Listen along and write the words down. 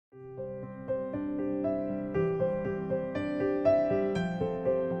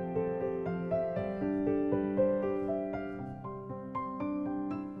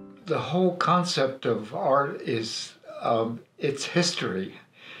the whole concept of art is its history,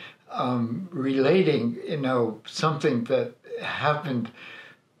 relating, something that happened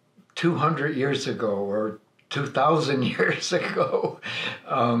 200 years ago or 2,000 years ago,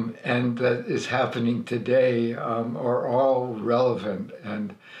 and that is happening today, are all relevant.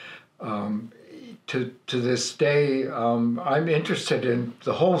 And to this day, I'm interested in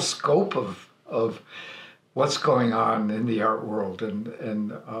the whole scope of what's going on in the art world,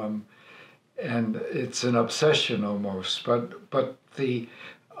 and it's an obsession almost. But the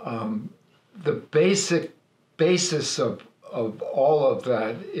basic basis of all of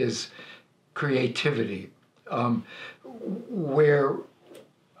that is creativity, where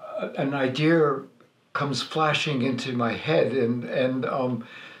an idea comes flashing into my head, and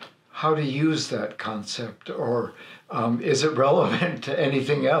how to use that concept, or is it relevant to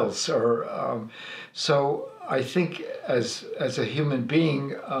anything else? Or so I think as a human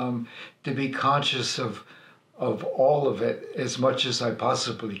being, to be conscious of all of it as much as I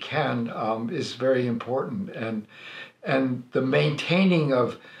possibly can is very important, and the maintaining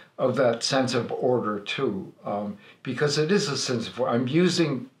of that sense of order too, because it is a sense of order. I'm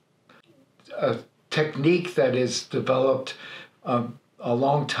using a technique that is developed a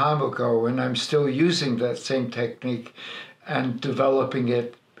long time ago, and I'm still using that same technique and developing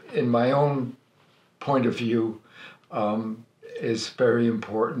it in my own point of view, is very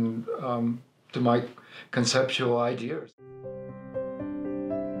important to my conceptual ideas.